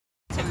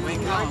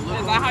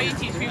Is that how you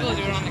teach people to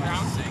do it on the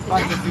ground?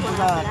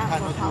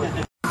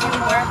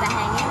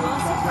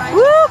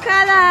 Woo,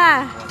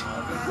 Kala!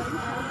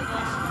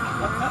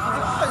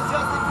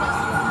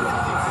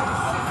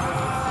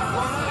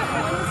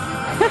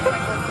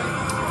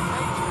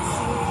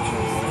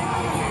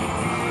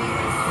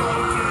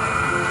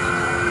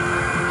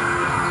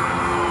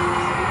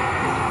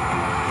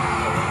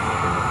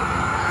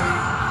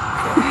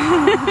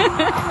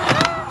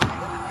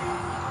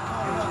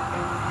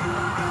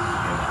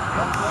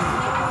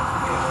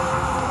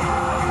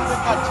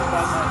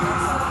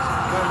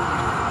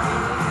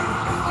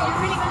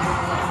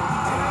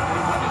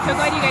 So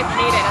glad you guys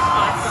made it. That's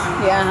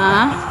awesome.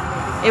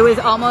 Yeah, it was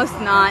almost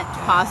not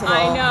possible.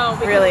 I know,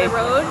 because really. the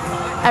road.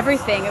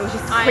 Everything. It was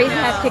just crazy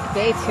hectic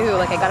day too.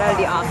 Like I got out of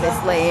the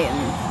office late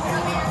and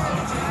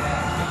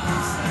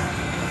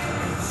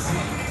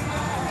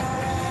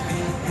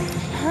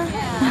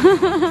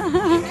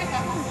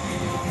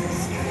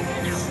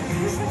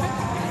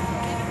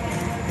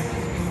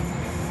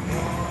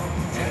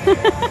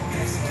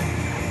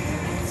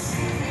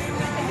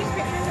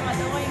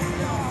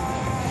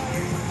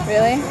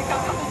Really?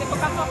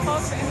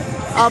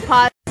 I'll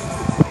pause.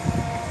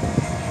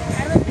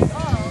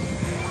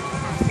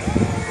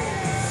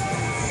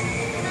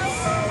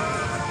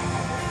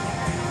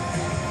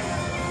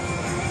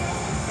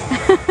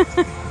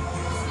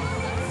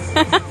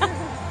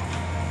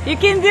 You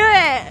can do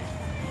it!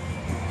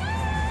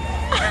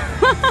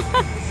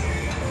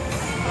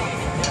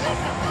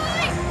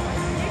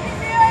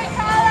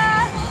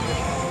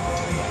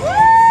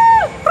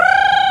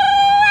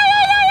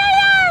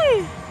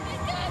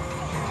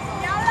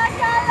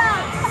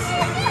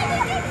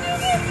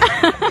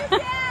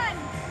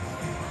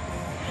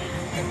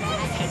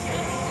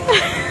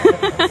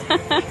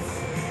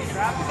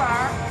 Grab the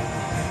bar.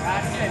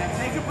 That's it. And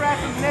take a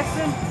breath and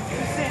listen to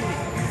Cindy.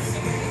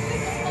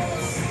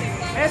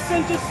 Listen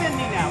to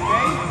Cindy now,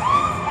 okay?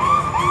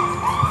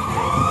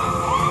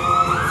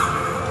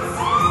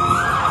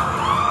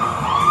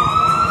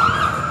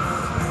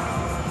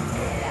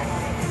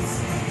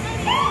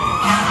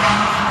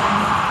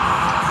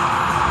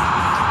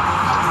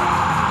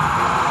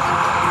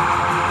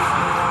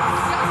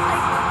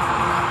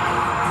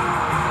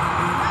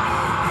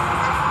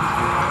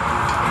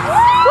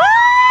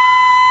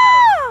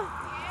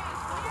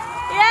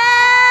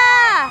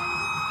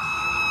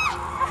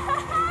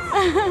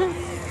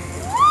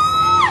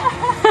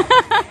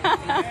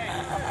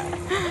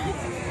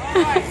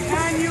 Alright,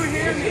 can you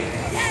hear me?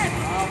 Yes.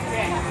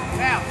 Okay.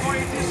 Now, for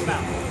your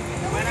dismount.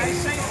 When I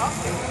say up,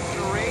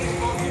 you raise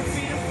both your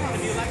feet in front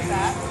of you like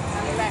that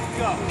and let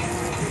go.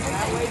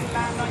 That way you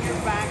land on your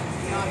back,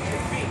 not your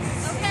feet.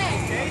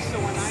 Okay. Okay, so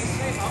when I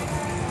say up,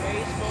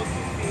 raise both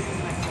your feet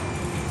and let go.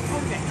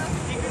 Okay.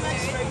 Keep your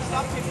legs straight,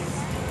 stop kicking.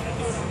 I'm going to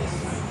do it on this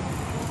side.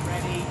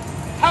 Ready?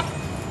 Up!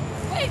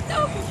 Wait,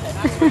 no!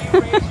 That's where you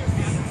raise your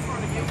hand in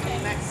front of you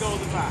and let go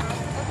the bar.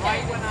 Okay.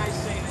 Right when I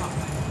say up.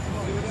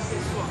 Do it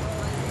this one.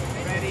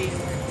 Ready?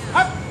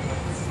 Up!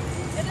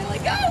 And then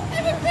let go!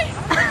 Everything!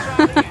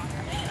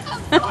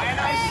 When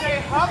I say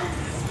up,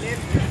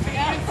 lift your feet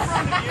in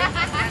front of you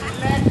and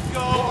let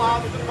go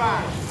of the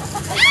bar.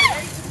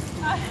 Okay?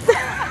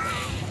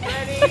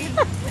 Ready?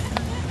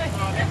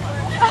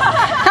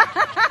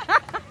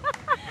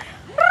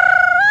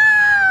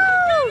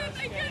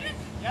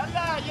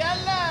 Yalla,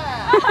 yalla!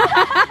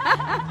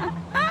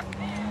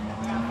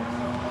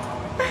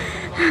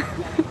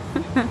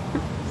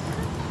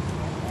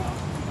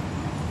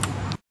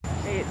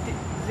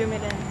 Zoom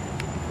it in.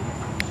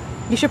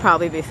 You should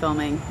probably be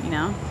filming, you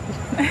know?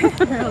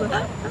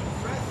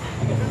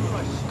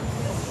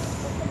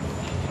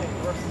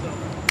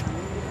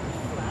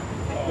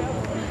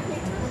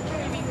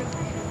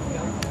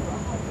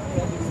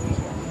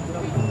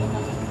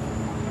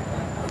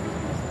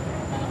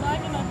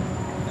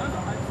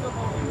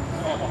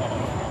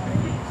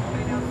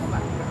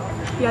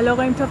 יאללה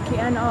רואים טוב כי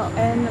אין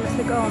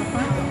מספיק אור,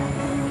 נכון?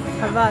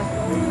 חבל.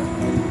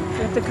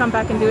 You have to come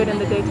back and do it in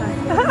the daytime.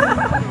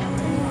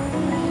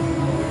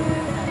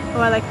 Oh,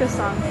 I like this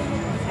song.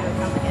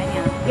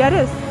 Yeah, it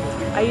is.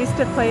 I used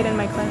to play it in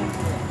my clinic.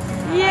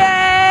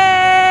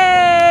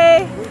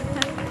 Yay!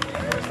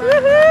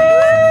 Woohoo!